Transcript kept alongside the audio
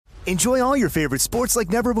Enjoy all your favorite sports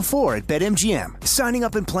like never before at BetMGM. Signing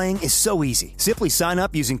up and playing is so easy. Simply sign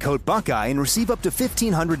up using code Buckeye and receive up to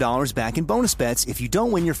 $1,500 back in bonus bets if you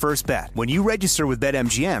don't win your first bet. When you register with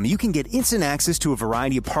BetMGM, you can get instant access to a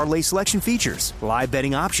variety of parlay selection features, live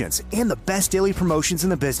betting options, and the best daily promotions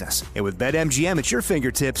in the business. And with BetMGM at your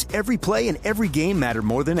fingertips, every play and every game matter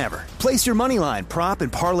more than ever. Place your moneyline, prop,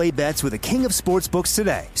 and parlay bets with the king of sportsbooks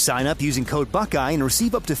today. Sign up using code Buckeye and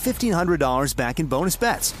receive up to $1,500 back in bonus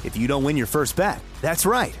bets if you don't win your first bet. That's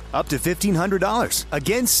right, up to $1,500.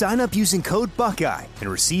 Again, sign up using code Buckeye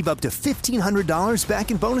and receive up to $1,500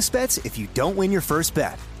 back in bonus bets if you don't win your first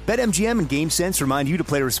bet. BetMGM and GameSense remind you to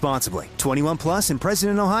play responsibly. 21 plus and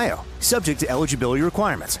present in Ohio. Subject to eligibility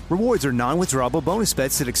requirements. Rewards are non-withdrawable bonus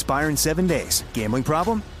bets that expire in 7 days. Gambling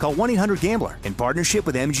problem? Call 1-800-GAMBLER in partnership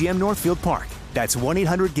with MGM Northfield Park. That's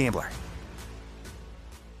 1-800-GAMBLER.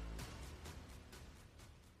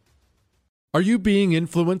 Are you being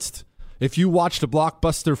influenced? If you watched a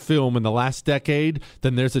blockbuster film in the last decade,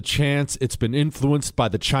 then there's a chance it's been influenced by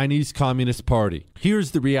the Chinese Communist Party.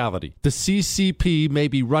 Here's the reality. The CCP may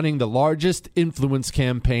be running the largest influence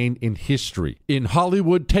campaign in history. In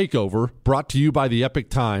Hollywood Takeover, brought to you by the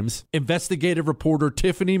Epic Times, investigative reporter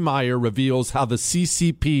Tiffany Meyer reveals how the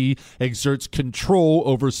CCP exerts control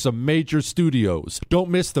over some major studios.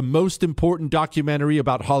 Don't miss the most important documentary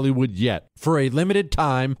about Hollywood yet. For a limited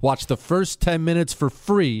time, watch the first 10 minutes for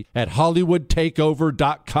free at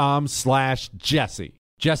HollywoodTakeover.com/Jesse.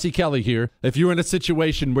 Jesse Kelly here. If you're in a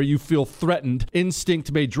situation where you feel threatened,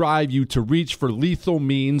 instinct may drive you to reach for lethal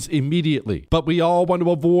means immediately. But we all want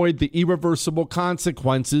to avoid the irreversible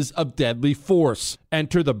consequences of deadly force.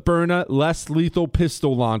 Enter the Byrna less lethal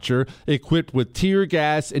pistol launcher equipped with tear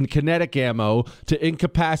gas and kinetic ammo to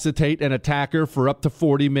incapacitate an attacker for up to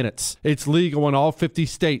 40 minutes. It's legal in all 50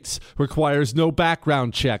 states, requires no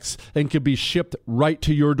background checks, and can be shipped right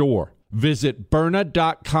to your door. Visit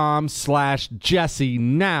Byrna.com/Jesse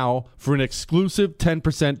now for an exclusive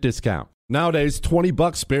 10% discount. Nowadays,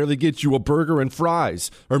 $20 barely gets you a burger and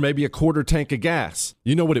fries, or maybe a quarter tank of gas.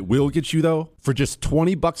 You know what it will get you, though? For just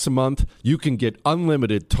 $20 a month, you can get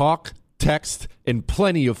unlimited talk, text, and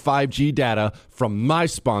plenty of 5G data from my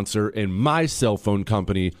sponsor and my cell phone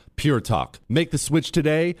company, Pure Talk. Make the switch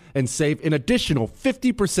today and save an additional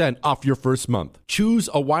 50% off your first month. Choose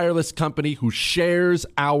a wireless company who shares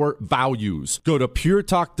our values. Go to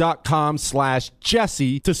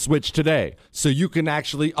puretalk.com/Jesse to switch today so you can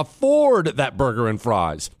actually afford that burger and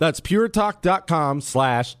fries. That's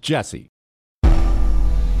puretalk.com/Jesse.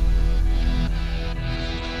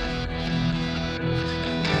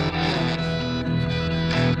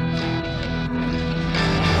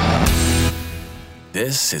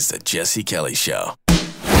 This is the Jesse Kelly Show.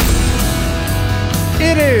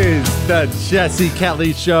 It is the Jesse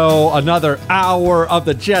Kelly Show, another hour of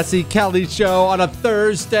the Jesse Kelly Show on a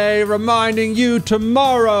Thursday, reminding you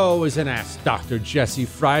tomorrow is an Ask Dr. Jesse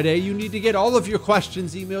Friday. You need to get all of your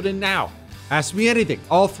questions emailed in now. Ask me anything,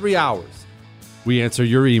 all 3 hours. We answer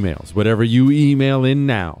your emails, whatever you email in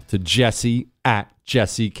now to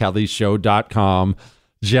Jesse@JesseKellyShow.com,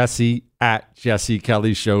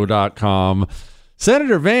 Jesse@JesseKellyShow.com.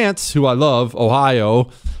 Senator Vance, who I love, Ohio,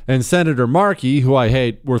 and Senator Markey, who I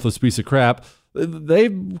hate, worthless piece of crap, they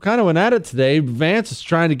kind of went at it today. Vance is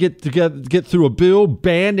trying to get through a bill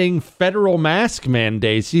banning federal mask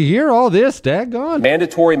mandates. You hear all this, daggone.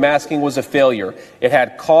 Mandatory masking was a failure. It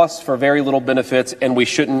had costs for very little benefits, and we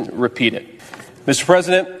shouldn't repeat it. Mr.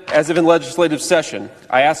 President, as of in legislative session,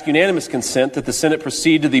 I ask unanimous consent that the Senate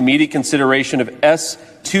proceed to the immediate consideration of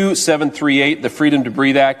S-2738, the Freedom to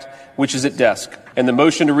Breathe Act, which is at desk, and the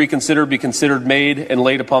motion to reconsider be considered made and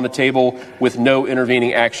laid upon the table with no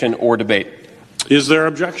intervening action or debate. Is there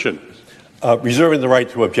objection? Reserving the right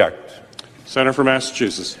to object. Senator from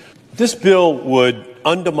Massachusetts. This bill would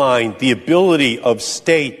undermine the ability of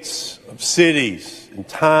states, of cities, and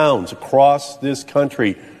towns across this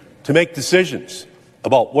country to make decisions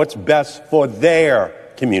about what's best for their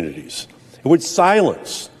communities. It would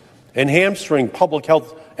silence and hamstring public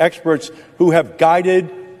health experts who have guided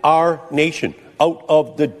our nation out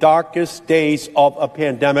of the darkest days of a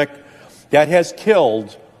pandemic that has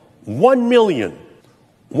killed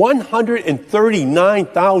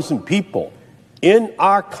 1,139,000 people in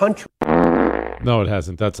our country. No, it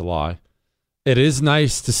hasn't. That's a lie. It is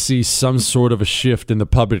nice to see some sort of a shift in the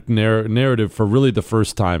public narrative for really the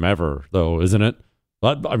first time ever, though, isn't it?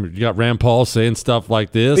 I mean, you got Rand Paul saying stuff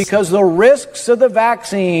like this. Because the risks of the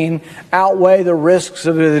vaccine outweigh the risks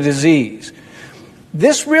of the disease.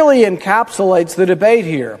 This really encapsulates the debate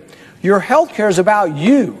here. Your health care is about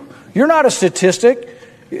you. You're not a statistic.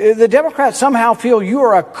 The Democrats somehow feel you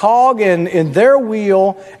are a cog in their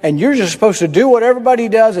wheel, and you're just supposed to do what everybody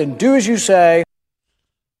does and do as you say.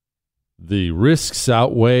 The risks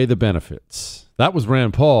outweigh the benefits. That was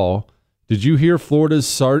Rand Paul. Did you hear Florida's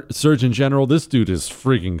Surgeon General? This dude is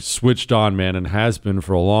freaking switched on, man, and has been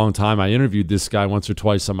for a long time. I interviewed this guy once or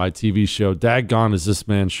twice on my TV show. Daggone, is this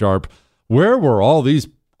man sharp. Where were all these,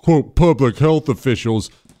 quote, public health officials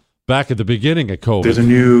back at the beginning of COVID? There's a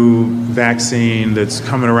new vaccine that's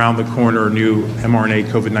coming around the corner, a new mRNA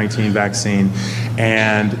COVID-19 vaccine,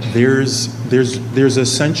 and there's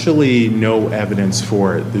essentially no evidence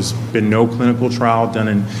for it. There's been no clinical trial done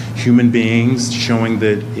in human beings showing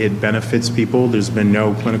that it benefits people. There's been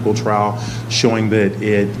no clinical trial showing that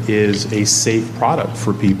it is a safe product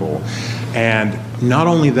for people. And not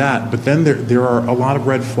only that, but then there are a lot of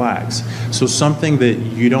red flags. So something that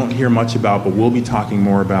you don't hear much about, but we'll be talking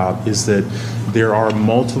more about, is that there are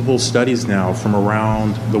multiple studies now from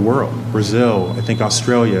around the world. Brazil, I think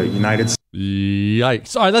Australia, United States.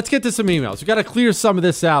 Yikes. All right, let's get to some emails. We got to clear some of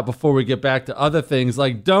this out before we get back to other things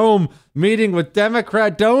like Dome meeting with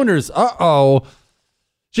Democrat donors. Uh-oh.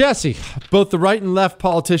 Jesse, both the right and left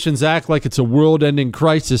politicians act like it's a world-ending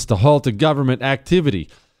crisis to halt a government activity.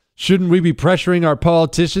 Shouldn't we be pressuring our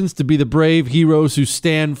politicians to be the brave heroes who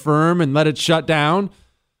stand firm and let it shut down?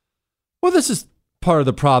 Well, this is part of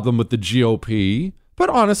the problem with the GOP, but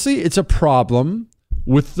honestly, it's a problem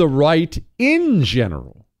with the right in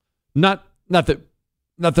general. Not that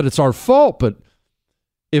it's our fault, but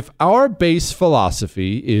if our base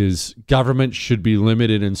philosophy is government should be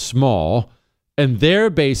limited and small, and their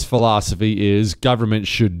base philosophy is government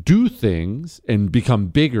should do things and become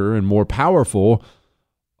bigger and more powerful,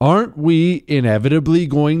 aren't we inevitably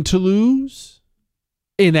going to lose?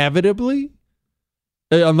 Inevitably?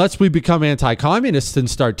 Unless we become anti-communists and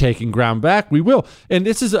start taking ground back, we will. And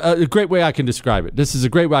this is a great way I can describe it. This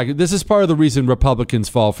is part of the reason Republicans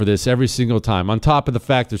fall for this every single time, on top of the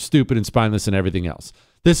fact they're stupid and spineless and everything else.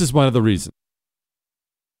 This is one of the reasons.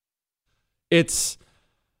 It's...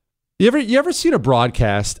 You ever seen a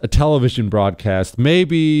broadcast, a television broadcast,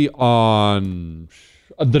 maybe on...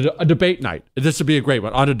 a debate night? This would be a great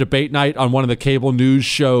one. On a debate night on one of the cable news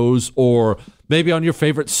shows, or maybe on your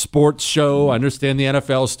favorite sports show. I understand the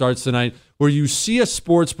NFL starts tonight, where you see a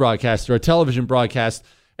sports broadcast or a television broadcast,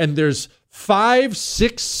 and there's 5,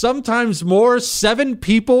 6, sometimes more, 7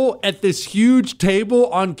 people at this huge table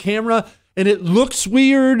on camera, and it looks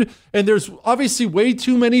weird, and there's obviously way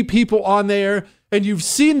too many people on there, and you've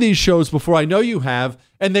seen these shows before. I know you have,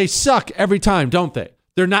 and they suck every time, don't they?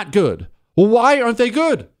 They're not good. Well, why aren't they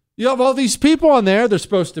good? You have all these people on there. They're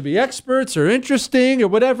supposed to be experts or interesting or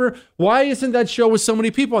whatever. Why isn't that show with so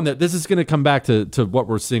many people on there? This is going to come back to what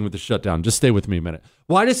we're seeing with the shutdown. Just stay with me a minute.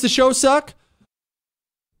 Why does the show suck?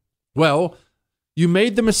 Well, you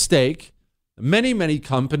made the mistake. Many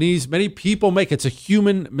companies, many people make. It's a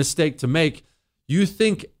human mistake to make. You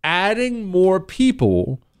think adding more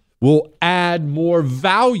people will add more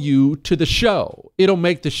value to the show. It'll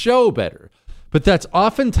make the show better. But that's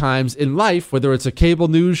oftentimes in life, whether it's a cable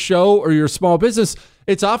news show or your small business,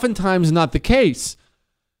 it's oftentimes not the case.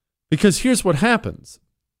 Because here's what happens.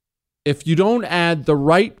 If you don't add the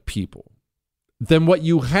right people, then what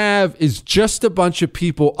you have is just a bunch of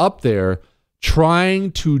people up there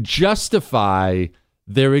trying to justify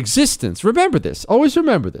their existence. Remember this. Always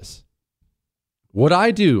remember this. What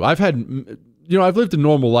I do, I've lived a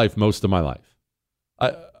normal life most of my life.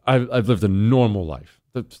 I've lived a normal life.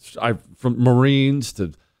 From Marines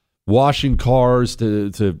to washing cars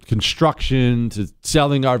to construction to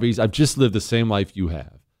selling RVs. I've just lived the same life you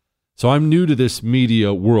have. So I'm new to this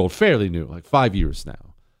media world, fairly new, like 5 years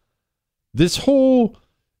now. This whole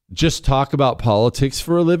just talk about politics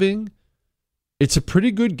for a living, it's a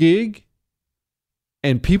pretty good gig,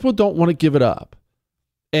 and people don't want to give it up.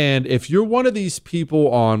 And if you're one of these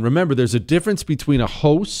people remember, there's a difference between a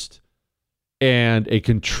host and a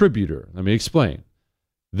contributor. Let me explain.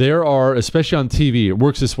 There are, especially on TV, it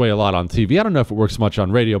works this way a lot on TV. I don't know if it works much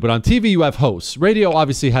on radio, but on TV you have hosts. Radio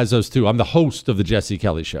obviously has those too. I'm the host of the Jesse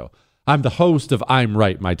Kelly Show. I'm the host of I'm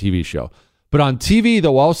Right, my TV show. But on TV,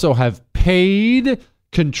 they'll also have paid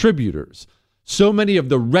contributors. So many of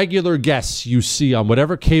the regular guests you see on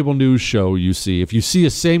whatever cable news show you see, if you see a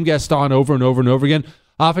same guest on over and over and over again,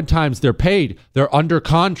 oftentimes they're paid. They're under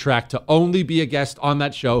contract to only be a guest on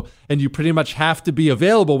that show, and you pretty much have to be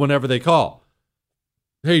available whenever they call.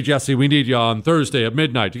 Hey, Jesse, we need you on Thursday at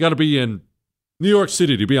midnight. You got to be in New York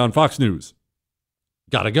City to be on Fox News.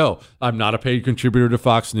 Got to go. I'm not a paid contributor to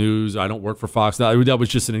Fox News. I don't work for Fox. That was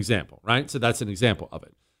just an example, right? So that's an example of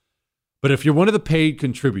it. But if you're one of the paid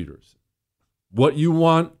contributors, what you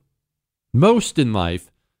want most in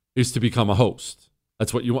life is to become a host.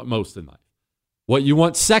 That's what you want most in life. What you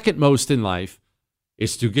want second most in life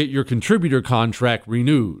is to get your contributor contract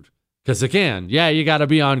renewed. Because again, yeah, you got to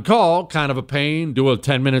be on call, kind of a pain, do a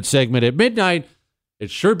 10-minute segment at midnight. It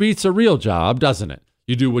sure beats a real job, doesn't it?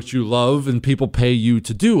 You do what you love and people pay you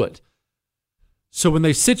to do it. So when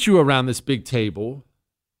they sit you around this big table,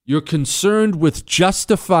 you're concerned with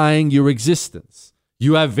justifying your existence.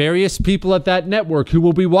 You have various people at that network who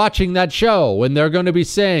will be watching that show, and they're going to be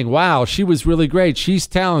saying, wow, she was really great. She's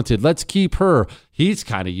talented. Let's keep her. He's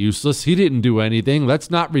kind of useless. He didn't do anything. Let's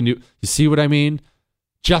not renew. You see what I mean?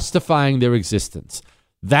 Justifying their existence.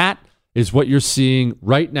 That is what you're seeing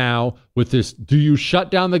right now with this, do you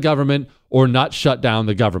shut down the government or not shut down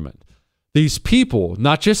the government? These people,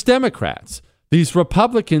 not just Democrats, these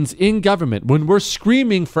Republicans in government, when we're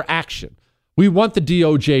screaming for action, we want the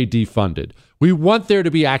DOJ defunded. We want there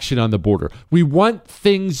to be action on the border. We want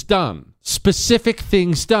things done, specific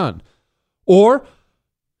things done. Or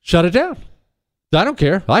shut it down. I don't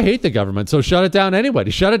care. I hate the government, so shut it down anyway.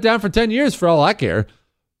 Shut it down for 10 years for all I care.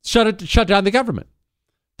 Shut down the government.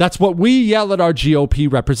 That's what we yell at our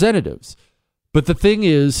GOP representatives. But the thing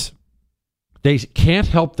is, they can't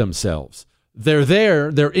help themselves. They're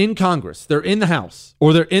there, they're in Congress, they're in the House,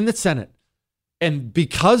 or they're in the Senate. And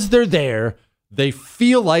because they're there, they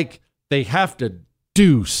feel like they have to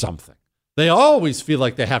do something. They always feel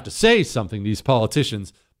like they have to say something, these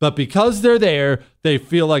politicians. But because they're there, they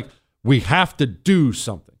feel like we have to do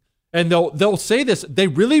something. And they'll say this. They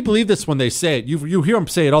really believe this when they say it. You hear them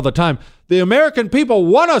say it all the time. The American people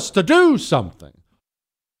want us to do something.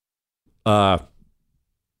 No.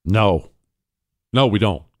 No, we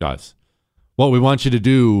don't, guys. What we want you to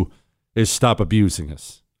do is stop abusing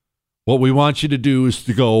us. What we want you to do is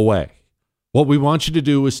to go away. What we want you to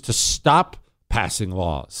do is to stop passing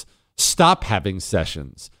laws, stop having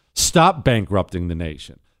sessions, stop bankrupting the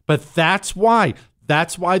nation. But that's why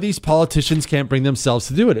these politicians can't bring themselves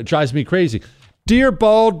to do it. It drives me crazy. Dear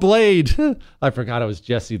Bald Blade. I forgot it was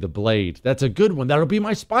Jesse the Blade. That's a good one. That'll be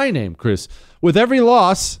my spy name, Chris. With every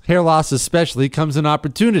loss, hair loss especially, comes an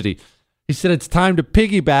opportunity. He said it's time to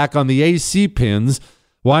piggyback on the AC pins.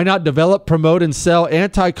 Why not develop, promote, and sell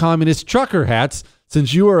anti-communist trucker hats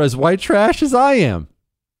since you are as white trash as I am?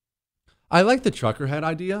 I like the trucker hat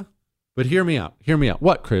idea, but hear me out. Hear me out.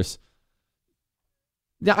 What, Chris?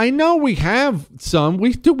 Yeah, I know we have some.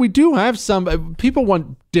 We do have some. People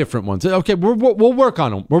want different ones. Okay, we'll work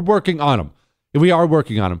on them. We're working on them. We are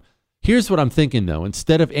working on them. Here's what I'm thinking, though.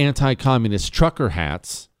 Instead of anti-communist trucker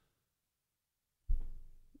hats,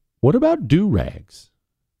 what about do-rags?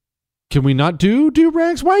 Can we not do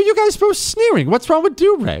do-rags? Why are you guys both sneering? What's wrong with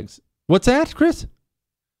do-rags? What's that, Chris?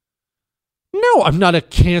 No, I'm not a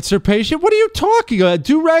cancer patient. What are you talking about?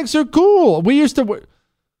 Do-rags are cool. We used to...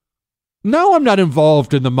 No, I'm not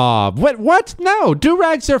involved in the mob. What? No,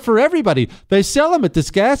 do-rags are for everybody. They sell them at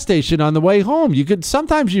this gas station on the way home.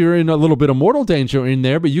 Sometimes you're in a little bit of mortal danger in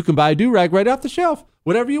there, but you can buy a do-rag right off the shelf.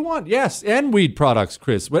 Whatever you want. Yes, and weed products,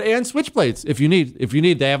 Chris. And switchblades if you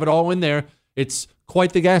need. They have it all in there. It's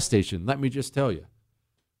quite the gas station, let me just tell you.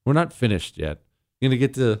 We're not finished yet. We're going to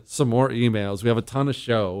get to some more emails. We have a ton of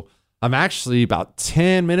show. I'm actually about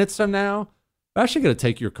 10 minutes from now. I'm actually going to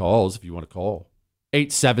take your calls if you want to call.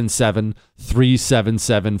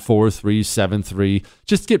 877-377-4373.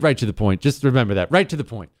 Just get right to the point. Just remember that. Right to the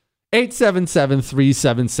point.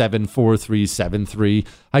 877-377-4373.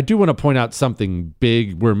 I do want to point out something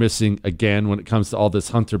big we're missing again when it comes to all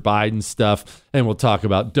this Hunter Biden stuff. And we'll talk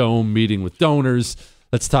about Dome meeting with donors.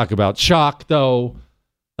 Let's talk about Chalk, though.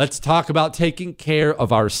 Let's talk about taking care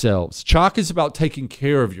of ourselves. Chalk is about taking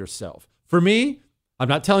care of yourself. For me, I'm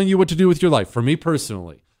not telling you what to do with your life. For me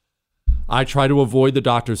personally, I try to avoid the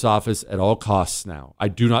doctor's office at all costs now. I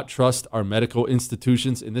do not trust our medical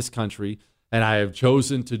institutions in this country, and I have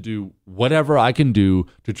chosen to do whatever I can do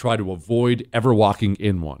to try to avoid ever walking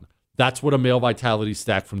in one. That's what a Male Vitality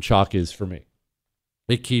Stack from Chalk is for me.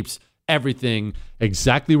 It keeps everything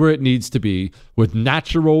exactly where it needs to be with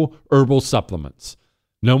natural herbal supplements.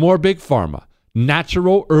 No more big pharma.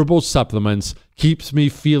 Natural herbal supplements keeps me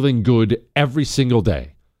feeling good every single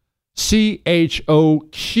day. CHOQ.com.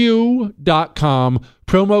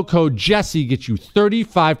 Promo code Jesse gets you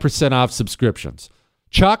 35% off subscriptions.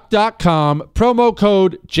 Chalk.com. Promo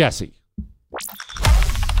code Jesse.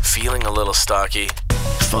 Feeling a little stocky?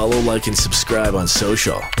 Follow, like, and subscribe on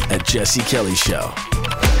social at Jesse Kelly Show.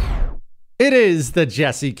 It is the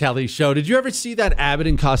Jesse Kelly Show. Did you ever see that Abbott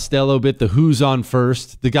and Costello bit, the Who's on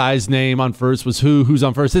First? The guy's name on first was Who's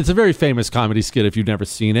on First? It's a very famous comedy skit if you've never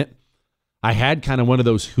seen it. I had kind of one of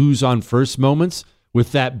those Who's on First moments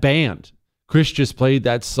with that band. Chris just played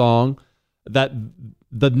that song. That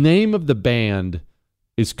The name of the band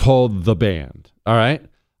is called The Band, all right?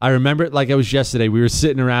 I remember it like it was yesterday. We were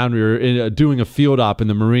sitting around, we were doing a field op in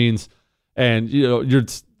the Marines, and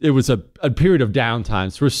it was a period of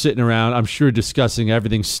downtime. So we're sitting around, I'm sure, discussing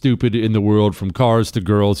everything stupid in the world, from cars to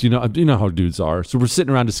girls. You know how dudes are. So we're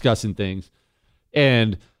sitting around discussing things,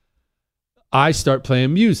 and I start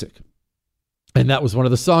playing music. And that was one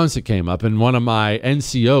of the songs that came up. And one of my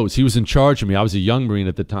NCOs, he was in charge of me. I was a young Marine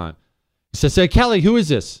at the time. He said, "Say, Kelly, who is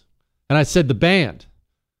this?" And I said, "The band."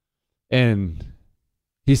 And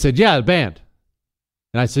he said, "Yeah, the band."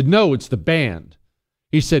 And I said, "No, it's the band."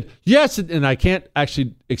 He said, "Yes." And I can't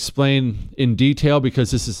actually explain in detail,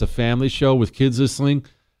 because this is a family show with kids listening,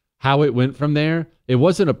 how it went from there. It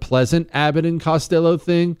wasn't a pleasant Abbott and Costello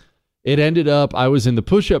thing. It ended up, I was in the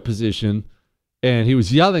push-up position, and he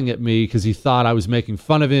was yelling at me because he thought I was making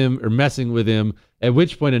fun of him or messing with him, at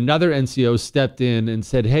which point another NCO stepped in and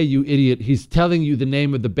said, "Hey, you idiot, he's telling you the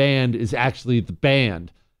name of the band is actually the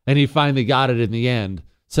band." And he finally got it in the end.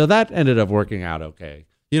 So that ended up working out okay.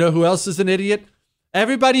 You know who else is an idiot?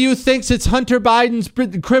 Everybody who thinks it's Hunter Biden's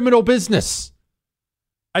criminal business.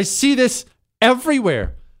 I see this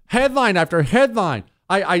everywhere. Headline after headline.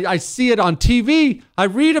 I see it on TV. I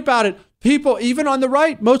read about it. People, even on the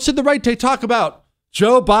right, most of the right, they talk about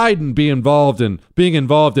Joe Biden being involved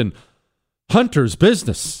in Hunter's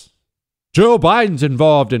business. Joe Biden's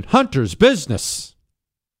involved in Hunter's business.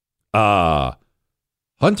 Hunter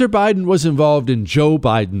Biden was involved in Joe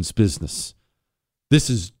Biden's business. This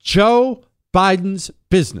is Joe Biden's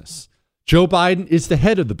business. Joe Biden is the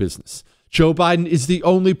head of the business. Joe Biden is the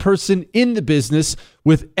only person in the business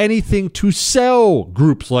with anything to sell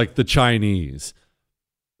groups like the Chinese.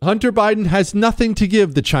 Hunter Biden has nothing to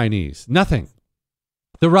give the Chinese. Nothing.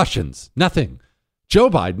 The Russians. Nothing. Joe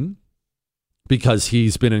Biden, because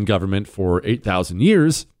he's been in government for 8,000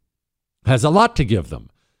 years, has a lot to give them.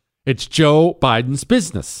 It's Joe Biden's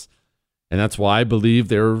business. And that's why I believe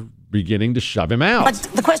they're beginning to shove him out. But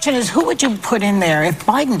the question is, who would you put in there if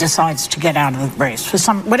Biden decides to get out of the race for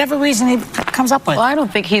whatever reason he comes up with? Well, I don't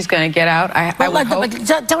think he's going to get out. I would hope.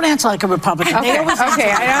 But don't answer like a Republican. Okay,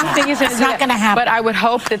 I don't think he's going to. It's not going to happen. But I would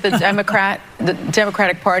hope that the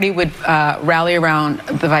Democratic Party would rally around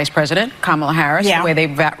the Vice President, Kamala Harris, the way they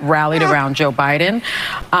rallied around Joe Biden.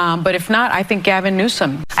 But if not, I think Gavin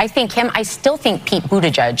Newsom. I still think Pete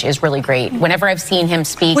Buttigieg is really great. Whenever I've seen him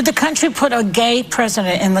speak. Would the country put a gay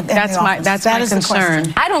president in the That's my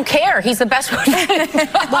concern. I don't care. He's the best one.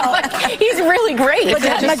 Well, he's really great. It's a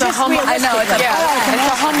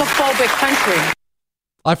homophobic country.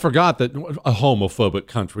 I forgot that a homophobic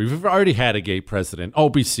country. We've already had a gay president. Oh,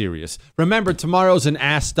 be serious. Remember, tomorrow's an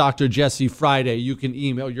Ask Dr. Jesse Friday. You can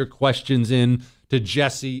email your questions in to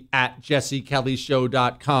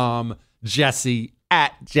Jesse@JesseKellyShow.com.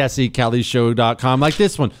 Jesse@JesseKellyShow.com. Like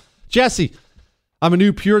this one. Jesse, I'm a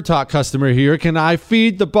new Pure Talk customer here. Can I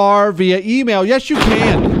feed the bar via email? Yes, you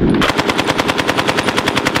can.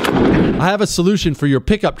 I have a solution for your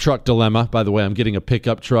pickup truck dilemma. By the way, I'm getting a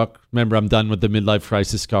pickup truck. Remember, I'm done with the midlife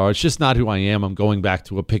crisis car. It's just not who I am. I'm going back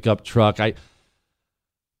to a pickup truck.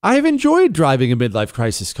 I've enjoyed driving a midlife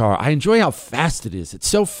crisis car. I enjoy how fast it is. It's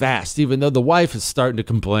so fast, even though the wife is starting to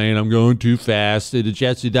complain. I'm going too fast.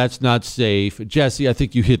 Jesse, that's not safe. Jesse, I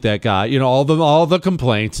think you hit that guy. You know, all the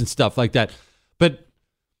complaints and stuff like that. But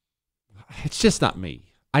it's just not me.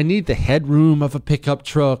 I need the headroom of a pickup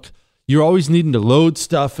truck. You're always needing to load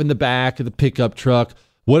stuff in the back of the pickup truck.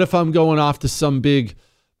 What if I'm going off to some big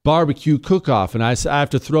barbecue cook-off and I have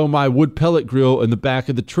to throw my wood pellet grill in the back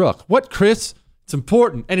of the truck? What, Chris? It's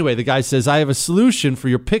important. Anyway, the guy says, I have a solution for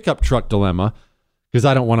your pickup truck dilemma, because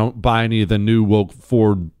I don't want to buy any of the new woke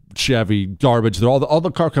Ford, Chevy garbage. They're all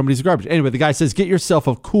the car companies are garbage. Anyway, the guy says, get yourself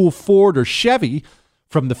a cool Ford or Chevy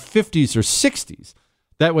from the 50s or 60s.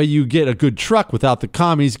 That way you get a good truck without the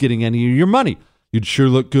commies getting any of your money. You'd sure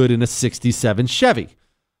look good in a 67 Chevy.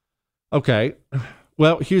 Okay,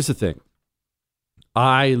 well, here's the thing.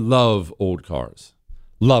 I love old cars.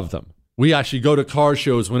 Love them. We actually go to car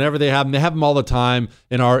shows whenever they have them. They have them all the time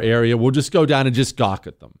in our area. We'll just go down and just gawk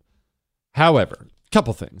at them. However, a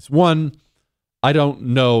couple things. One, I don't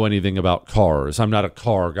know anything about cars. I'm not a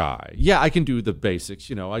car guy. Yeah, I can do the basics.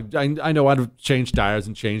 You know, I know how to change tires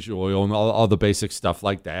and change the oil and all the basic stuff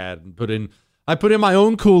like that. And I put in my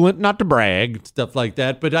own coolant, not to brag, stuff like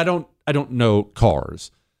that. But I don't know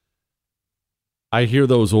cars. I hear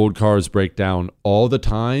those old cars break down all the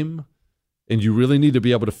time, and you really need to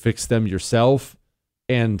be able to fix them yourself.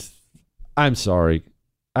 And I'm sorry,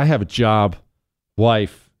 I have a job,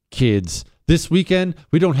 wife, kids. This weekend,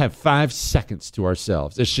 we don't have 5 seconds to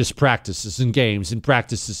ourselves. It's just practices and games and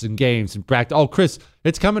practices and games and practice. Oh, Chris,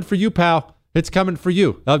 it's coming for you, pal. It's coming for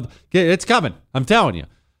you. It's coming. I'm telling you.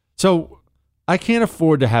 So I can't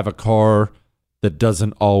afford to have a car that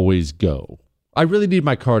doesn't always go. I really need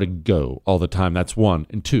my car to go all the time. That's one.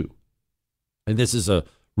 And two, and this is a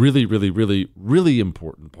really, really, really, really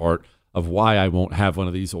important part of why I won't have one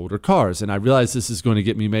of these older cars. And I realize this is going to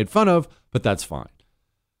get me made fun of, but that's fine.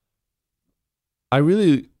 I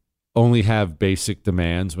really only have basic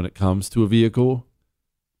demands when it comes to a vehicle,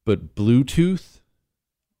 but Bluetooth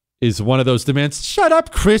is one of those demands. Shut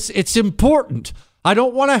up, Chris. It's important. I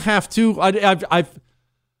don't want to have to.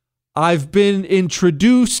 I've been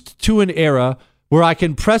introduced to an era where I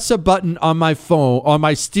can press a button on my phone, on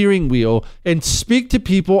my steering wheel, and speak to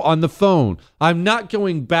people on the phone. I'm not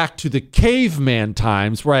going back to the caveman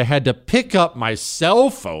times where I had to pick up my cell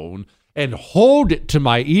phone and hold it to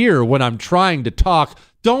my ear when I'm trying to talk.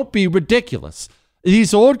 Don't be ridiculous.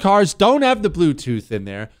 These old cars don't have the Bluetooth in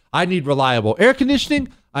there. I need reliable air conditioning.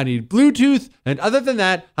 I need Bluetooth. And other than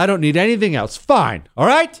that, I don't need anything else. Fine. All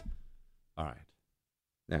right? All right.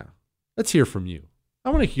 Now, let's hear from you. I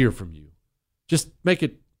want to hear from you. Just make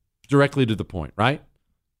it directly to the point, right?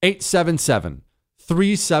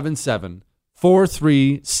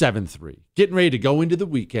 877-377-4373. Getting ready to go into the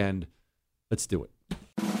weekend. Let's do it.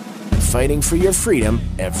 Fighting for your freedom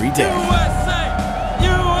every day. USA!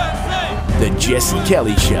 USA! The Jesse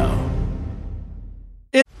Kelly Show.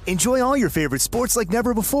 Enjoy all your favorite sports like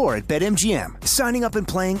never before at BetMGM. Signing up and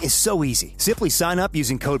playing is so easy. Simply sign up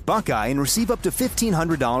using code Buckeye and receive up to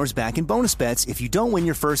 $1,500 back in bonus bets if you don't win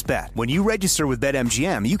your first bet. When you register with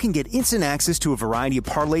BetMGM, you can get instant access to a variety of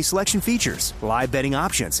parlay selection features, live betting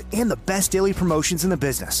options, and the best daily promotions in the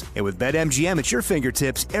business. And with BetMGM at your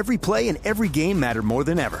fingertips, every play and every game matter more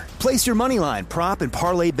than ever. Place your moneyline, prop, and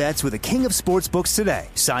parlay bets with the king of sportsbooks today.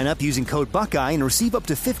 Sign up using code Buckeye and receive up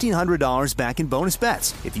to $1,500 back in bonus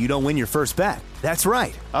bets if you don't win your first bet. That's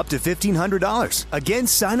right, up to $1,500. Again,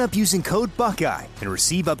 sign up using code Buckeye and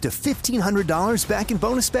receive up to $1,500 back in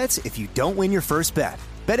bonus bets if you don't win your first bet.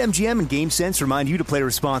 BetMGM and GameSense remind you to play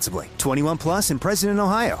responsibly. 21 plus and present in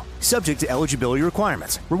Ohio. Subject to eligibility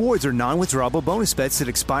requirements. Rewards are non-withdrawable bonus bets that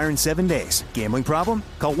expire in 7 days. Gambling problem?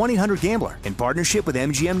 Call 1-800-GAMBLER in partnership with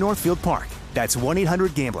MGM Northfield Park. That's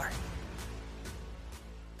 1-800-GAMBLER.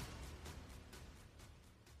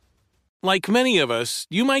 Like many of us,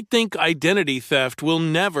 you might think identity theft will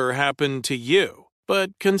never happen to you.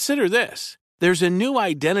 But consider this. There's a new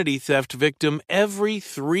identity theft victim every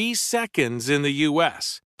 3 seconds in the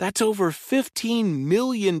U.S. That's over 15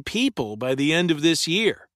 million people by the end of this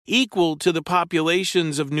year, equal to the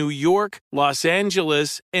populations of New York, Los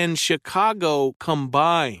Angeles, and Chicago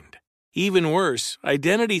combined. Even worse,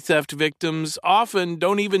 identity theft victims often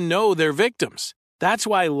don't even know they're victims. That's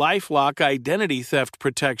why LifeLock Identity Theft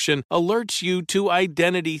Protection alerts you to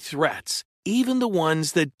identity threats, even the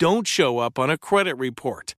ones that don't show up on a credit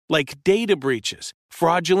report, like data breaches,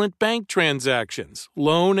 fraudulent bank transactions,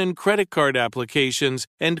 loan and credit card applications,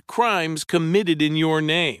 and crimes committed in your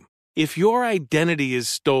name. If your identity is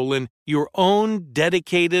stolen, your own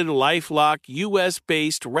dedicated LifeLock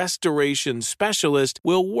US-based restoration specialist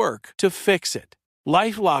will work to fix it.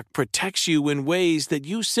 LifeLock protects you in ways that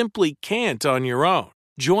you simply can't on your own.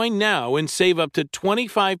 Join now and save up to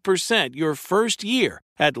 25% your first year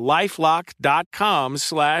at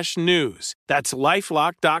LifeLock.com/news. That's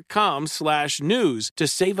LifeLock.com/news to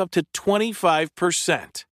save up to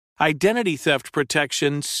 25%. Identity theft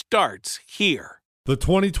protection starts here. The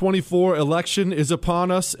 2024 election is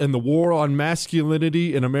upon us, and the war on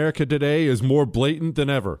masculinity in America today is more blatant than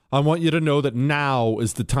ever. I want you to know that now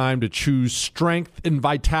is the time to choose strength and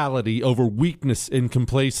vitality over weakness and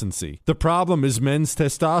complacency. The problem is men's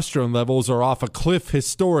testosterone levels are off a cliff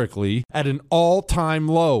historically at an all-time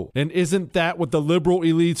low. And isn't that what the liberal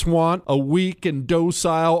elites want? A weak and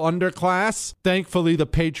docile underclass? Thankfully, the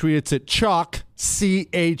patriots at CHOQ,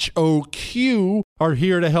 CHOQ, are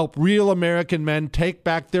here to help real American men take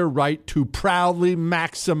back their right to proudly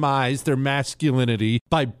maximize their masculinity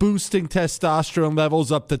by boosting testosterone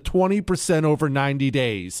levels up to 20% over 90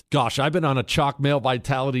 days. Gosh, I've been on a CHOQ Male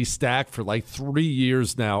Vitality stack for like 3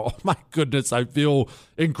 years now. Oh my goodness, I feel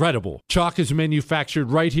incredible. CHOQ is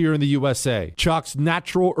manufactured right here in the USA. CHOQ's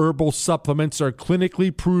natural herbal supplements are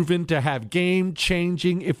clinically proven to have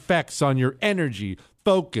game-changing effects on your energy,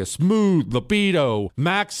 focus, mood, libido.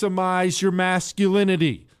 Maximize your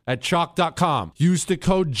masculinity at CHOQ.com. Use the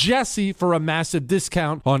code Jesse for a massive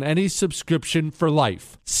discount on any subscription for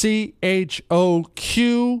life. CHOQ.com,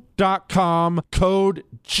 code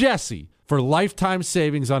Jesse for lifetime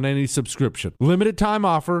savings on any subscription. Limited time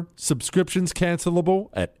offer. Subscriptions cancelable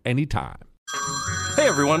at any time. Hey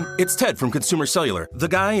everyone, it's Ted from Consumer Cellular, the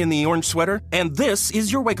guy in the orange sweater, and this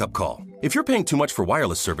is your wake-up call. If you're paying too much for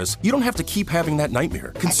wireless service, you don't have to keep having that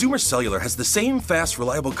nightmare. Consumer Cellular has the same fast,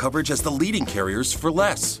 reliable coverage as the leading carriers for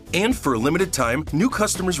less. And for a limited time, new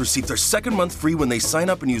customers receive their second month free when they sign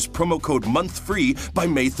up and use promo code MONTHFREE by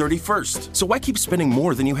May 31st. So why keep spending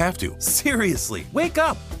more than you have to? Seriously, wake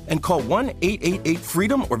up and call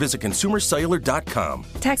 1-888-FREEDOM or visit consumercellular.com.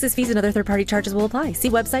 Taxes, fees, and other third-party charges will apply.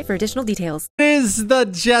 See website for additional details. It is the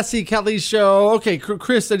Jesse Kelly Show. Okay,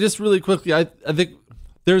 Chris, I just really quickly, I think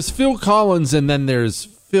there's Phil Collins and then there's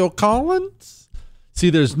Phil Collins.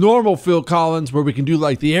 See, there's normal Phil Collins where we can do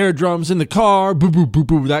like the air drums in the car, boo, boo, boo,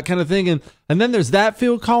 boo, that kind of thing. And then there's that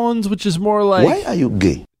Phil Collins, which is more like... Why are you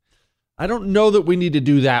gay? I don't know that we need to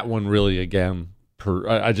do that one really again.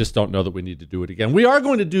 I just don't know that we need to do it again. We are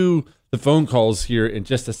going to do the phone calls here in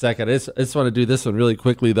just a second. I just want to do this one really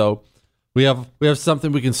quickly, though. We have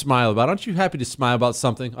something we can smile about. Aren't you happy to smile about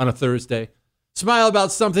something on a Thursday? Smile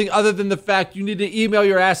about something other than the fact you need to email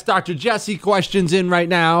your Ask Dr. Jesse questions in right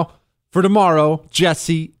now for tomorrow,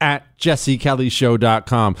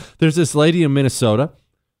 jesse@jessekellyshow.com. There's this lady in Minnesota.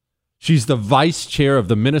 She's the vice chair of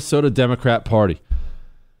the Minnesota Democrat Party.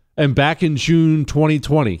 And back in June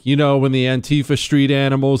 2020, you know, when the Antifa street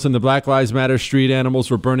animals and the Black Lives Matter street animals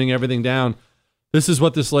were burning everything down, this is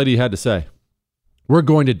what this lady had to say. We're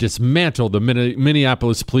going to dismantle the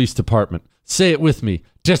Minneapolis Police Department. Say it with me.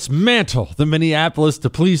 Dismantle the Minneapolis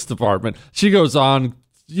Police Department. She goes on,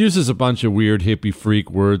 uses a bunch of weird hippie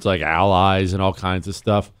freak words like allies and all kinds of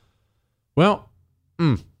stuff. Well,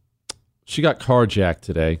 she got carjacked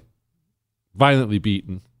today, violently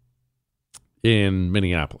beaten in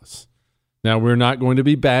Minneapolis. Now, we're not going to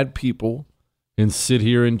be bad people and sit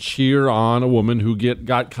here and cheer on a woman who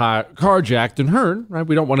got carjacked and hurt, right?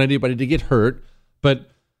 We don't want anybody to get hurt.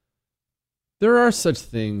 But there are such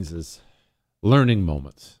things as learning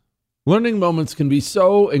moments. Learning moments can be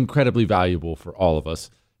so incredibly valuable for all of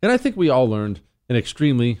us. And I think we all learned an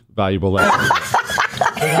extremely valuable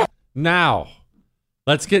lesson. Now,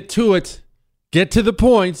 let's get to it. Get to the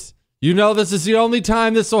points. You know this is the only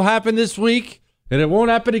time this will happen this week, and it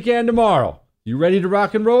won't happen again tomorrow. You ready to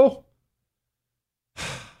rock and roll?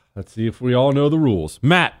 Let's see if we all know the rules.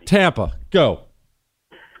 Matt, Tampa, go.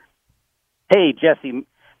 Hey, Jesse,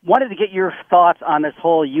 wanted to get your thoughts on this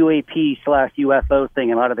whole UAP/UFO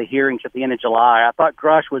thing and a lot of the hearings at the end of July. I thought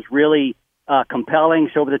Grush was really compelling,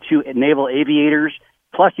 so were the two naval aviators.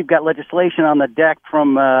 Plus, you've got legislation on the deck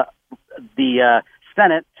from the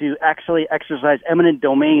Senate to actually exercise eminent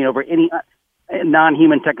domain over any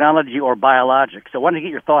non-human technology or biologics. So I wanted to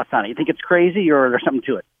get your thoughts on it. You think it's crazy or there's something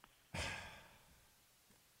to it?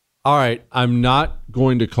 All right, I'm not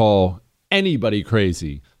going to call anybody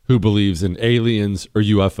crazy who believes in aliens or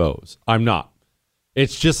UFOs. I'm not.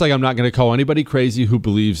 It's just like I'm not going to call anybody crazy who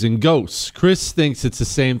believes in ghosts. Chris thinks it's the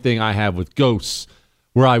same thing I have with ghosts,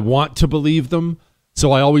 where I want to believe them.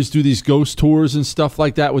 So I always do these ghost tours and stuff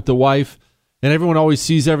like that with the wife, and everyone always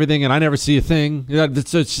sees everything, and I never see a thing.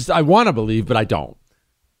 It's just, I want to believe, but I don't.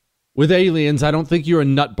 With aliens, I don't think you're a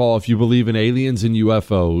nutball if you believe in aliens and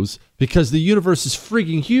UFOs, because the universe is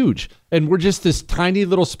freaking huge, and we're just this tiny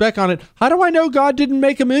little speck on it. How do I know God didn't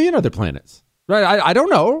make a million other planets? Right? I don't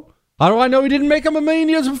know. How do I know he didn't make them a million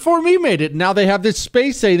years before we made it? Now they have this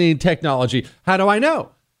space alien technology. How do I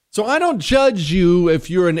know? So I don't judge you if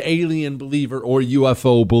you're an alien believer or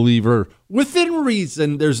UFO believer. Within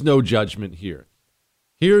reason, there's no judgment here.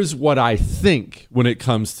 Here's what I think when it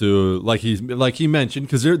comes to, like he mentioned,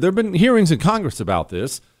 because there have been hearings in Congress about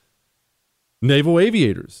this. Naval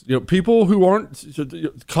aviators, people who aren't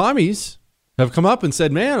commies, have come up and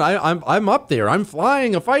said, "Man, I'm up there. I'm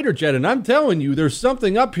flying a fighter jet, and I'm telling you, there's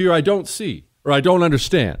something up here I don't see or I don't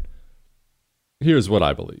understand." Here's what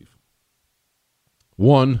I believe.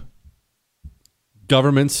 One,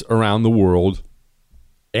 governments around the world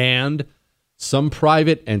and some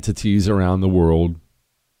private entities around the world,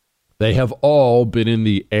 they have all been in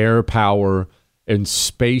the air power and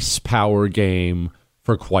space power game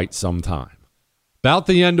for quite some time. About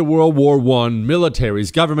the end of World War I,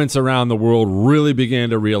 militaries, governments around the world really began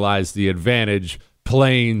to realize the advantage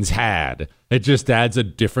planes had. It just adds a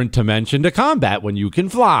different dimension to combat when you can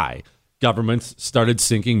fly. Governments started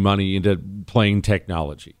sinking money into plane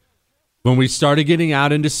technology. When we started getting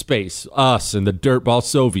out into space, us and the dirtball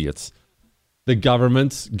Soviets, the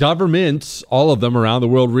governments, all of them around the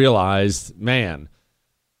world realized, man,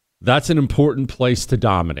 that's an important place to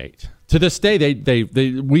dominate. To this day,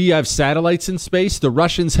 we have satellites in space. The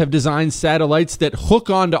Russians have designed satellites that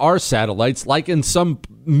hook onto our satellites, like in some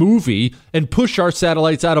movie, and push our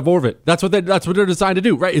satellites out of orbit. That's what they're designed to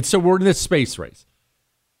do, right? So we're in this space race.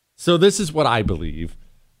 So this is what I believe.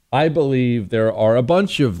 I believe there are a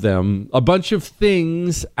bunch of them, a bunch of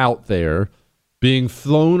things out there being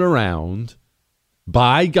flown around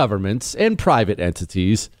by governments and private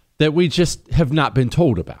entities that we just have not been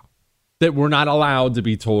told about, that we're not allowed to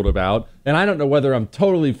be told about. And I don't know whether I'm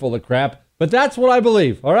totally full of crap, but that's what I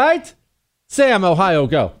believe. All right? Sam, Ohio,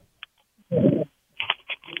 go.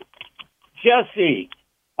 Jesse,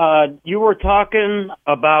 you were talking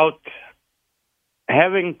about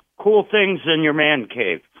having cool things in your man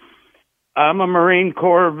cave. I'm a Marine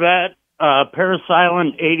Corps vet, Parris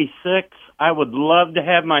Island 86. I would love to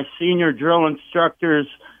have my senior drill instructor's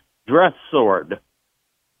dress sword.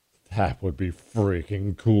 That would be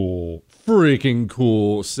freaking cool. Freaking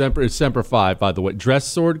cool. Semper Fi, by the way. Dress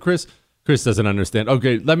sword, Chris? Chris doesn't understand.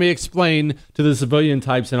 Okay, let me explain to the civilian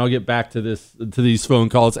types, and I'll get back to these phone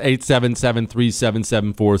calls.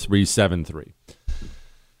 877-377-4373.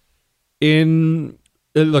 In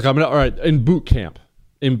boot camp.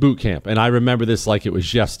 In boot camp, and I remember this like it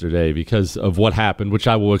was yesterday because of what happened, which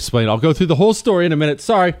I will explain. I'll go through the whole story in a minute.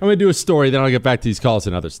 Sorry, I'm going to do a story, then I'll get back to these calls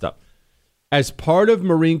and other stuff. As part of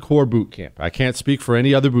Marine Corps boot camp, I can't speak for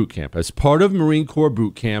any other boot camp. As part of Marine Corps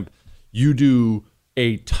boot camp, you do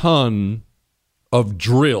a ton of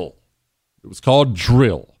drill. It was called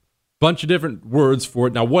drill. Bunch of different words for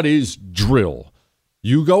it. Now, what is drill?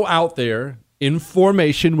 You go out there in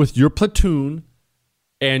formation with your platoon,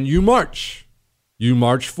 and you march. You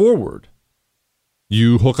march forward.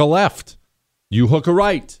 You hook a left. You hook a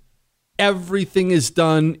right. Everything is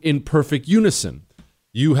done in perfect unison.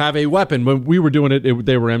 You have a weapon. When we were doing it,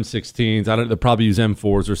 they were M16s. They probably use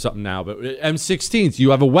M4s or something now, but M16s,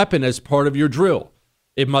 you have a weapon as part of your drill.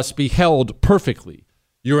 It must be held perfectly.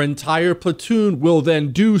 Your entire platoon will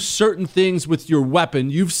then do certain things with your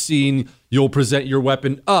weapon. You've seen you'll present your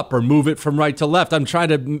weapon up or move it from right to left. I'm trying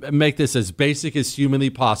to make this as basic as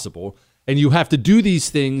humanly possible. And you have to do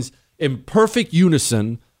these things in perfect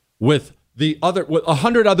unison with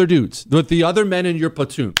 100 other dudes, with the other men in your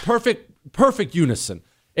platoon. Perfect unison.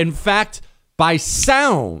 In fact, by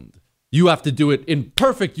sound, you have to do it in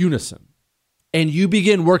perfect unison. And you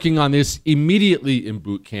begin working on this immediately in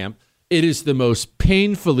boot camp. It is the most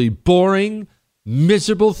painfully boring,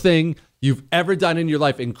 miserable thing you've ever done in your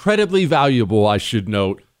life. Incredibly valuable, I should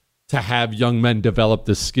note, to have young men develop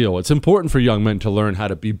this skill. It's important for young men to learn how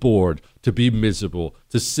to be bored, to be miserable,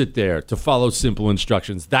 to sit there, to follow simple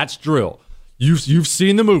instructions. That's drill. You've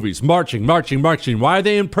seen the movies, marching. Why are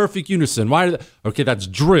they in perfect unison? Okay, that's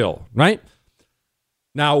drill, right?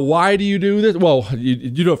 Now, why do you do this? Well, you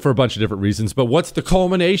do it for a bunch of different reasons, but what's the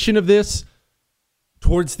culmination of this?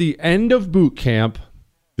 Towards the end of boot camp,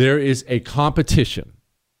 there is a competition.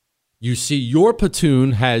 You see, your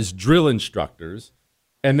platoon has drill instructors,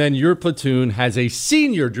 and then your platoon has a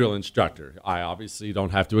senior drill instructor. I obviously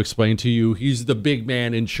don't have to explain to you. He's the big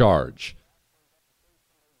man in charge.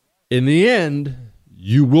 In the end,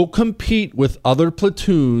 you will compete with other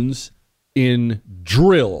platoons in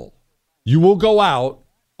drill. You will go out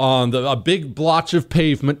on a big blotch of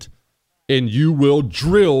pavement, and you will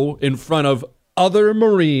drill in front of other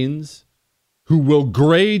Marines who will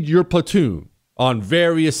grade your platoon on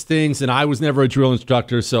various things. And I was never a drill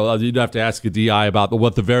instructor, so you'd have to ask a DI about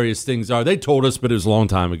what the various things are. They told us, but it was a long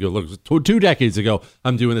time ago. Look, 2 decades ago,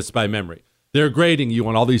 I'm doing this by memory. They're grading you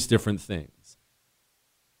on all these different things.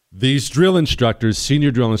 These drill instructors, senior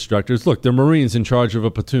drill instructors, look, they're Marines in charge of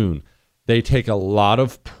a platoon. They take a lot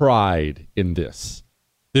of pride in this.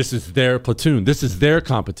 This is their platoon. This is their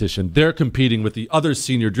competition. They're competing with the other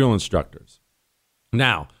senior drill instructors.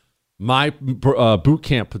 Now, my boot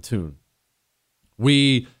camp platoon,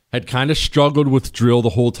 we had kind of struggled with drill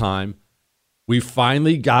the whole time. We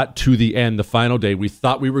finally got to the end, the final day. We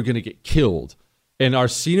thought we were going to get killed. And our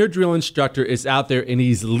senior drill instructor is out there, and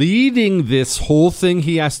he's leading this whole thing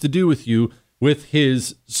he has to do with you with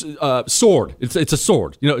his sword. It's a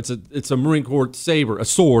sword. You know, it's a Marine Corps saber, a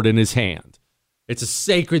sword in his hand. It's a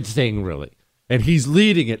sacred thing, really. And he's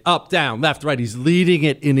leading it up, down, left, right. He's leading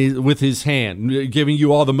it with his hand, giving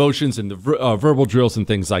you all the motions and the verbal drills and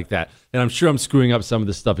things like that. And I'm sure I'm screwing up some of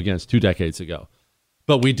this stuff again. It's 2 decades ago.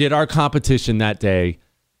 But we did our competition that day,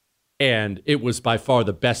 and it was by far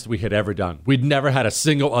the best we had ever done. We'd never had a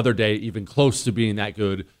single other day even close to being that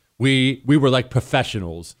good. We were like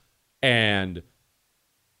professionals. And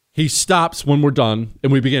he stops when we're done,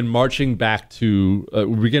 and we begin marching back to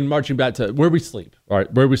where we sleep. All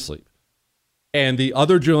right, where we sleep. And the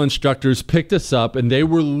other drill instructors picked us up, and they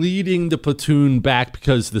were leading the platoon back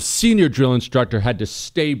because the senior drill instructor had to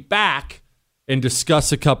stay back and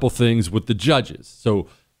discuss a couple things with the judges. So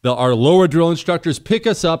our lower drill instructors pick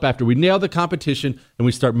us up after we nail the competition, and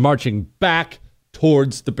we start marching back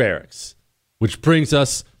towards the barracks, which brings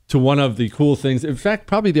us to one of the cool things. In fact,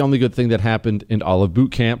 probably the only good thing that happened in all of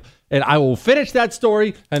boot camp. And I will finish that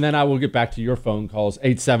story, and then I will get back to your phone calls,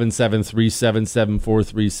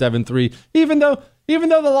 877-377-4373, even though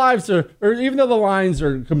the lines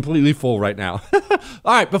are completely full right now.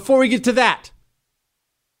 All right, before we get to that,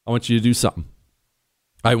 I want you to do something.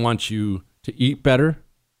 I want you to eat better,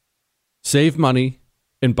 save money,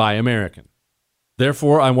 and buy American.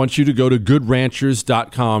 Therefore, I want you to go to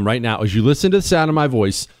GoodRanchers.com right now. As you listen to the sound of my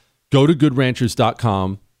voice, go to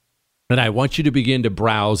GoodRanchers.com, and I want you to begin to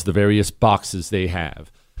browse the various boxes they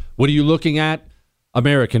have. What are you looking at?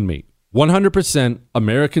 American meat. 100%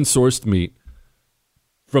 American-sourced meat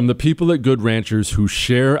from the people at Good Ranchers who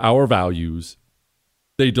share our values.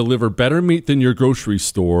 They deliver better meat than your grocery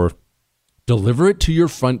store. Deliver it to your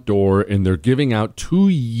front door, and they're giving out 2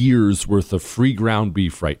 years' worth of free ground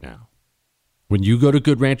beef right now. When you go to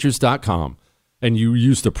GoodRanchers.com and you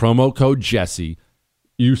use the promo code Jesse,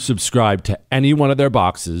 you subscribe to any one of their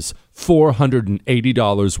boxes,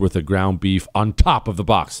 $480 worth of ground beef on top of the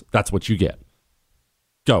box. That's what you get.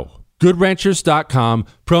 Go. GoodRanchers.com,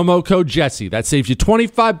 promo code Jesse. That saves you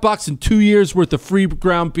 $25 and 2 years worth of free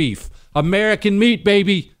ground beef. American meat,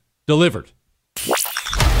 baby. Delivered.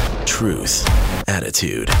 Truth,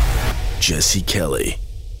 attitude, Jesse Kelly.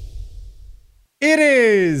 It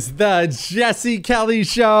is the Jesse Kelly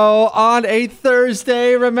Show on a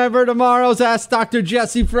Thursday. Remember, tomorrow's Ask Dr.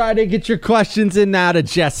 Jesse Friday. Get your questions in now to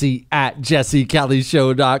Jesse at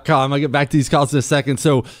jessekellyshow.com. I'll get back to these calls in a second.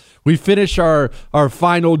 So we finish our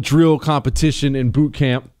final drill competition in boot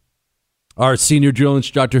camp. Our senior drill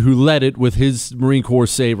instructor who led it with his Marine Corps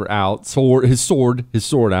saber out, his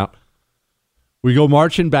sword out. We go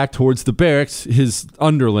marching back towards the barracks. His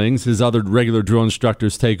underlings, his other regular drill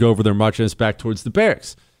instructors, take over. They're marching us back towards the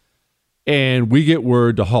barracks. And we get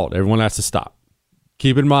word to halt. Everyone has to stop.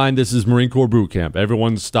 Keep in mind, this is Marine Corps boot camp.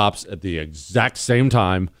 Everyone stops at the exact same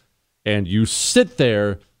time. And you sit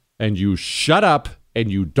there and you shut up and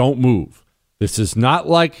you don't move. This is not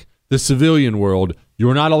like the civilian world.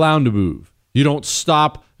 You're not allowed to move. You don't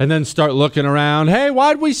stop and then start looking around. Hey,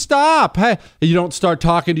 why'd we stop? Hey, you don't start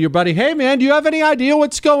talking to your buddy. Hey, man, do you have any idea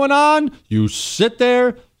what's going on? You sit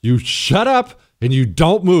there, you shut up, and you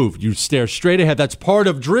don't move. You stare straight ahead. That's part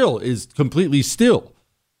of drill, is completely still.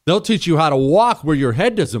 They'll teach you how to walk where your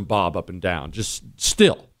head doesn't bob up and down, just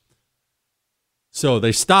still. So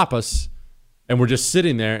they stop us, and we're just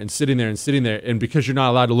sitting there and sitting there and sitting there. And because you're not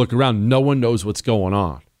allowed to look around, no one knows what's going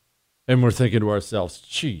on. And we're thinking to ourselves,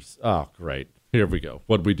 geez, oh, great. Here we go.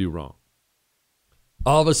 What did we do wrong?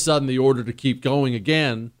 All of a sudden, the order to keep going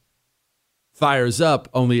again fires up,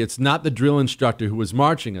 only it's not the drill instructor who was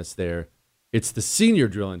marching us there. It's the senior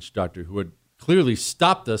drill instructor who had clearly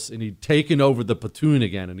stopped us, and he'd taken over the platoon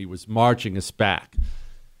again, and he was marching us back.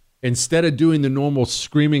 Instead of doing the normal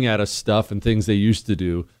screaming at us stuff and things they used to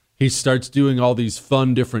do, he starts doing all these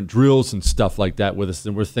fun different drills and stuff like that with us,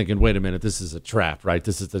 and we're thinking, wait a minute, this is a trap, right?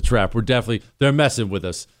 This is the trap. They're messing with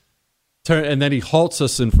us. And then he halts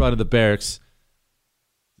us in front of the barracks.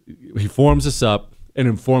 He forms us up and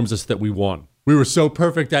informs us that we won. We were so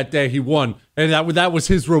perfect that day, he won. And that was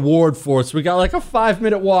his reward for us. We got like a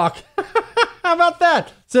 5-minute walk. How about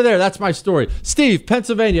that? So that's my story. Steve,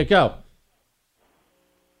 Pennsylvania, go.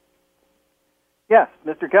 Yes,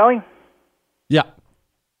 Mr. Kelly? Yeah.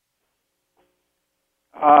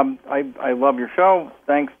 I love your show.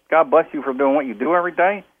 Thanks. God bless you for doing what you do every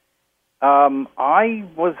day. I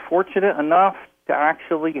was fortunate enough to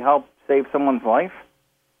actually help save someone's life.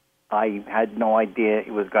 I had no idea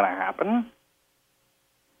it was going to happen.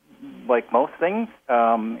 Like most things,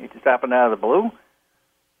 it just happened out of the blue.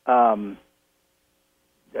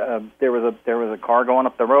 There was a car going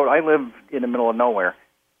up the road. I live in the middle of nowhere.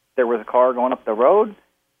 There was a car going up the road,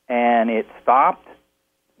 and it stopped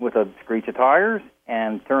with a screech of tires,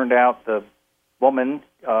 and turned out the woman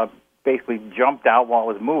basically jumped out while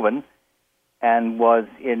it was moving and was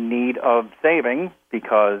in need of saving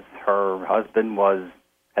because her husband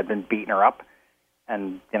had been beating her up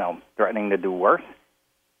and, threatening to do worse.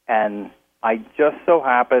 And I just so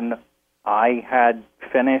happened I had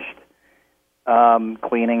finished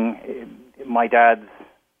cleaning my dad's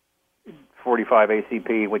 45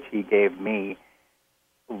 ACP, which he gave me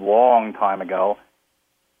a long time ago.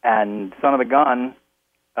 And son of a gun,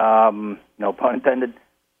 no pun intended,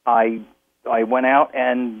 I went out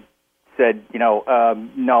and said,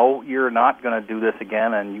 no, you're not going to do this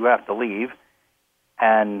again, and you have to leave.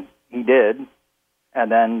 And he did.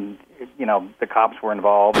 And then, the cops were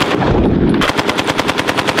involved.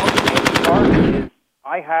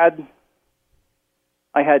 I had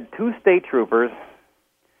 2 state troopers,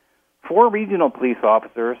 4 regional police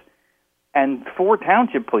officers, And 4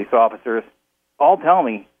 township police officers all tell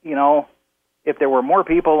me, if there were more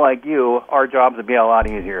people like you, our jobs would be a lot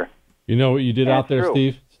easier. You know what you did out there, true.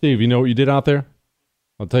 Steve? Steve, you know what you did out there?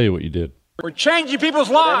 I'll tell you what you did. We're changing people's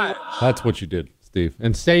lives. That's what you did, Steve.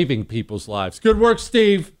 And saving people's lives. Good work,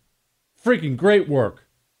 Steve. Freaking great work.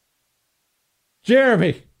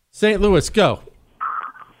 Jeremy, St. Louis, go.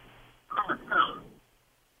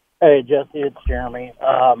 Hey, Jesse, it's Jeremy.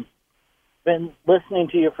 Been listening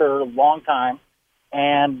to you for a long time,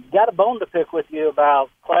 and got a bone to pick with you about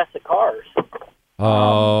classic cars.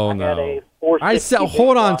 Oh, no. I said,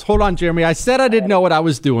 hold on, Jeremy. I said I didn't know what I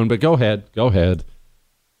was doing, but go ahead.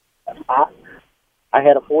 I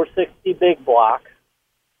had a 460 big block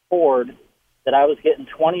Ford that I was getting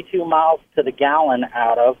 22 miles to the gallon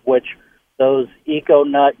out of, which those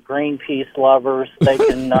eco-nut Greenpeace lovers, they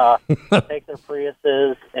can take their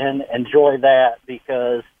Priuses and enjoy that,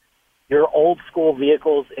 because your old school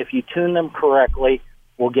vehicles, if you tune them correctly,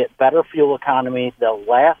 will get better fuel economy, they'll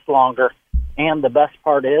last longer, and the best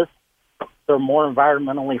part is they're more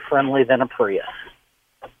environmentally friendly than a Prius.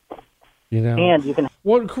 And you can.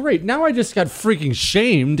 Well, great. Now I just got freaking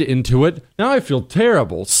shamed into it. Now I feel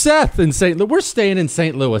terrible. Seth in St. Louis. We're staying in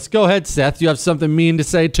St. Louis. Go ahead, Seth. You have something mean to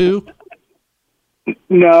say too?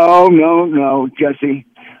 No, Jesse.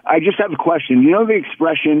 I just have a question. You know the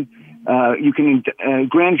expression,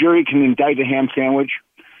 grand jury can indict a ham sandwich?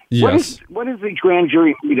 Yes. What is the grand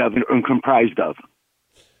jury made of and comprised of?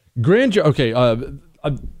 Grand jury. Okay.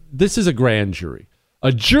 This is a grand jury.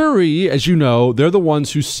 A jury, as you know, they're the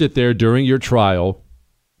ones who sit there during your trial,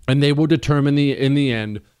 and they will determine in the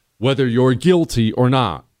end whether you're guilty or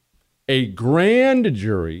not. A grand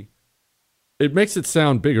jury, it makes it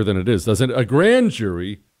sound bigger than it is, doesn't it? A grand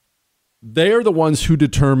jury, they are the ones who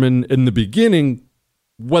determine in the beginning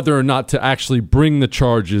whether or not to actually bring the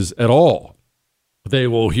charges at all. They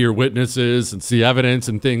will hear witnesses and see evidence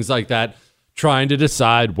and things like that, trying to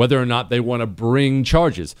decide whether or not they want to bring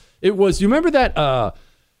charges. You remember that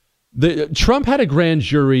Trump had a grand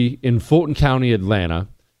jury in Fulton County, Atlanta,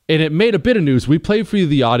 and it made a bit of news. We played for you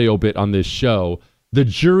the audio bit on this show. The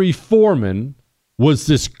jury foreman was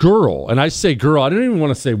this girl, and I say girl, I didn't even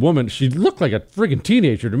want to say woman. She looked like a friggin'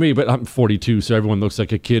 teenager to me, but I'm 42, so everyone looks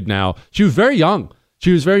like a kid now. She was very young.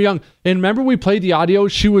 And remember we played the audio?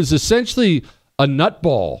 She was essentially a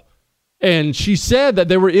nutball. And she said that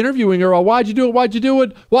they were interviewing her. Oh, why'd you do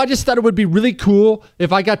it? Well, I just thought it would be really cool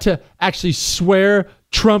if I got to actually swear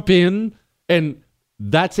Trump in. And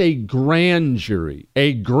that's a grand jury.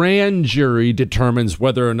 A grand jury determines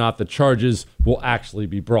whether or not the charges will actually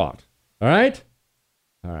be brought. All right?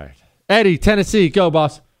 Eddie, Tennessee, go,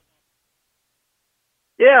 boss.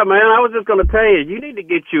 Yeah, man, I was just going to tell you, you need to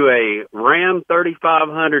get you a Ram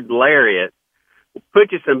 3500 Lariat.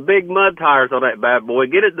 Put you some big mud tires on that bad boy.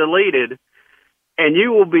 Get it deleted, and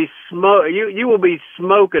you will be you will be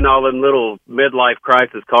smoking all them little midlife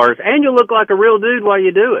crisis cars, and you'll look like a real dude while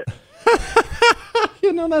you do it.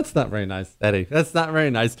 That's not very nice, Eddie. That's not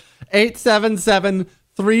very nice.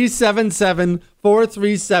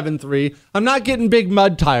 877-377-4373. I'm not getting big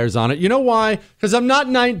mud tires on it. You know why? Because I'm not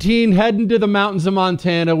 19 heading to the mountains of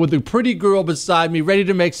Montana with a pretty girl beside me ready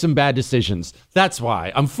to make some bad decisions. That's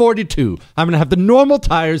why. I'm 42. I'm going to have the normal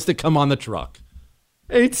tires that come on the truck.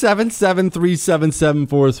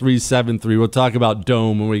 877-377-4373. We'll talk about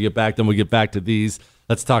Dome when we get back. Then we'll get back to these.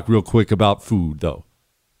 Let's talk real quick about food, though.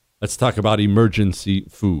 Let's talk about emergency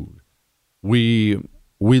food. We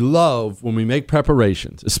love when we make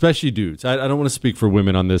preparations, especially dudes. I don't want to speak for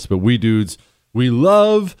women on this, but we dudes, we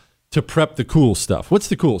love to prep the cool stuff. What's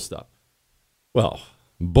the cool stuff? Well,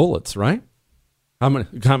 bullets, right? How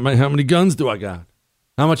many guns do I got?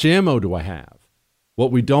 How much ammo do I have?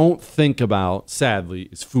 What we don't think about, sadly,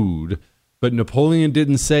 is food. But Napoleon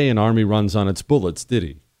didn't say an army runs on its bullets, did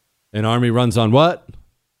he? An army runs on what?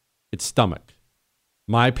 Its stomach.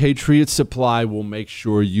 My Patriot Supply will make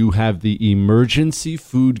sure you have the emergency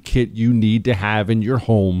food kit you need to have in your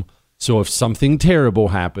home, so if something terrible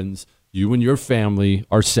happens, you and your family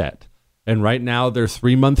are set. And right now, their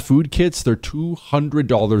 3-month food kits, they're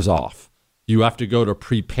 $200 off. You have to go to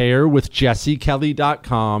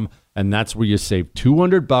preparewithjessekelly.com, and that's where you save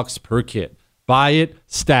 $200 per kit. Buy it,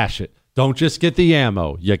 stash it. Don't just get the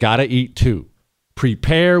ammo. You got to eat too.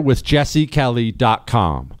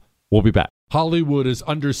 Preparewithjessekelly.com. We'll be back. Hollywood is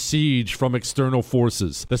under siege from external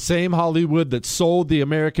forces. The same Hollywood that sold the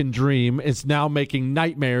American dream is now making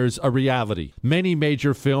nightmares a reality. Many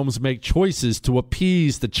major films make choices to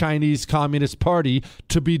appease the Chinese Communist Party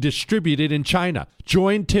to be distributed in China.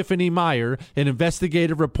 Join Tiffany Meyer, an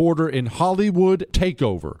investigative reporter in Hollywood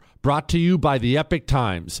Takeover, brought to you by the Epic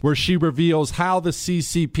Times, where she reveals how the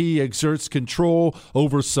CCP exerts control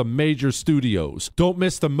over some major studios. Don't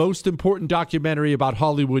miss the most important documentary about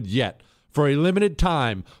Hollywood yet. For a limited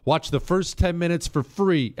time, watch the first 10 minutes for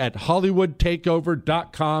free at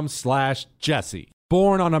hollywoodtakeover.com/Jesse.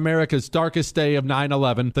 Born on America's darkest day of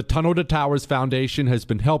 9/11, the Tunnel to Towers Foundation has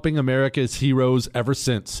been helping America's heroes ever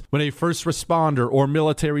since. When a first responder or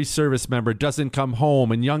military service member doesn't come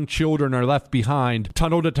home and young children are left behind,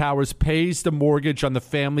 Tunnel to Towers pays the mortgage on the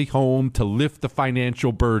family home to lift the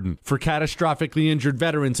financial burden. For catastrophically injured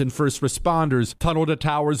veterans and first responders, Tunnel to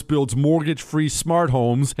Towers builds mortgage-free smart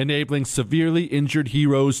homes, enabling severely injured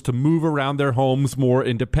heroes to move around their homes more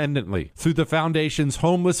independently. Through the Foundation's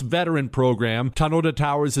Homeless Veteran Program, Tunnel to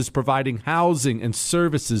Towers is providing housing and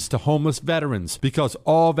services to homeless veterans, because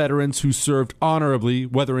all veterans who served honorably,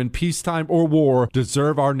 whether in peacetime or war,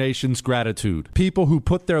 deserve our nation's gratitude. People who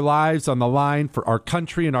put their lives on the line for our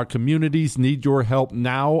country and our communities need your help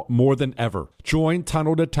now more than ever. Join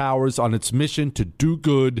Tunnel to Towers on its mission to do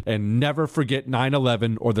good and never forget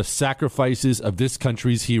 9/11 or the sacrifices of this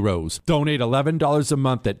country's heroes. Donate $11 a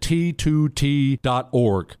month at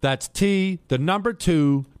T2T.org. That's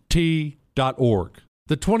T2T.org.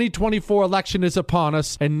 The 2024 election is upon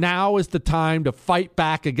us, and now is the time to fight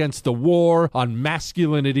back against the war on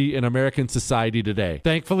masculinity in American society today.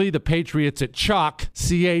 Thankfully, the patriots at CHOQ,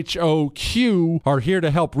 C-H-O-Q, are here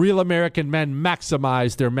to help real American men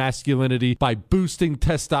maximize their masculinity by boosting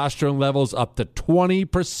testosterone levels up to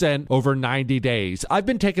 20% over 90 days. I've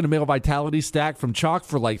been taking a male vitality stack from CHOQ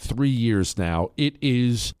for like 3 years now. It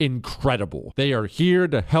is incredible. They are here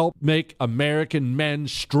to help make American men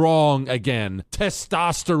strong again. Testosterone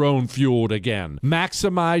fueled again.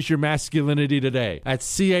 Maximize your masculinity today at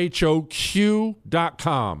CHOQ.com.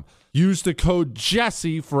 Use the code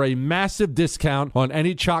Jesse for a massive discount on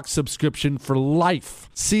any CHOQ subscription for life.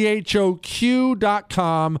 CHOQ.com,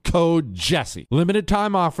 code Jesse. Limited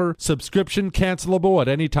time offer. Subscription cancelable at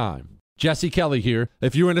any time. Jesse Kelly here.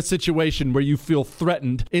 If you're in a situation where you feel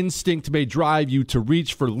threatened, instinct may drive you to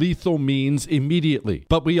reach for lethal means immediately.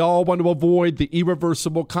 But we all want to avoid the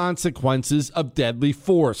irreversible consequences of deadly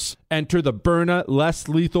force. Enter the Byrna Less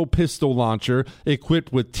Lethal Pistol Launcher,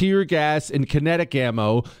 equipped with tear gas and kinetic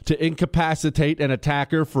ammo to incapacitate an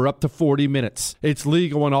attacker for up to 40 minutes. It's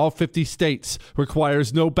legal in all 50 states,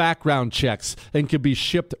 requires no background checks, and can be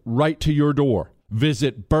shipped right to your door.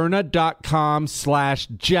 Visit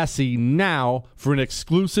Byrna.com/Jesse now for an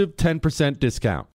exclusive 10% discount.